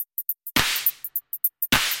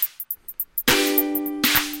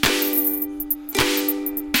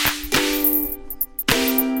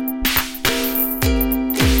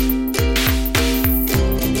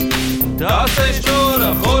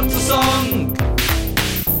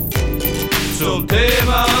zum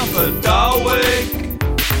Thema Verdauung.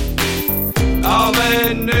 Auch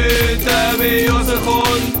wenn nichts dabei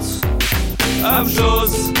rauskommt, am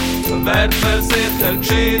Schluss wird man sicher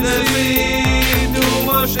gescheiden sein. Du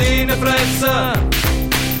musst reinfressen,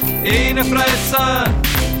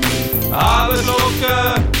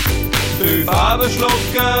 abschlucken, tief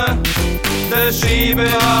abschlucken, den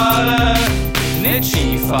Scheibenhaaren, nicht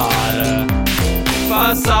Skifahren.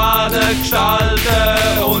 Fassade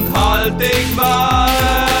gestalten und Haltung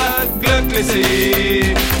wahren. Glücklich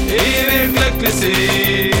sein, ich will glücklich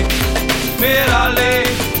sein. Wir alle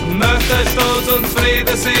möchten stolz und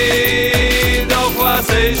zufrieden sein. Doch was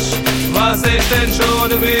ist denn schon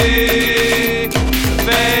dabei,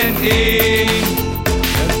 wenn ich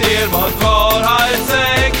dir die Wahrheit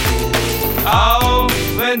sag, auch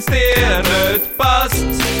wenn's dir nicht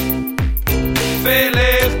passt?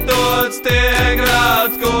 Vielleicht tut's dir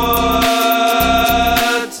grad gut.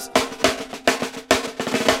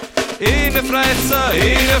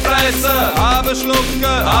 Reinfressen,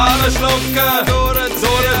 abschlucken,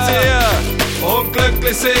 durchziehen und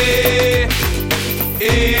glücklich sein.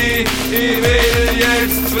 Ich will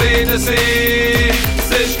jetzt zufrieden sein. Es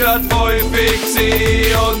ist grad 5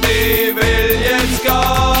 und ich will jetzt gehen.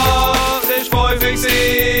 Es ist 5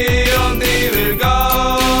 und ich will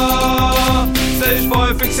gehen. Es ist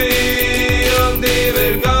 5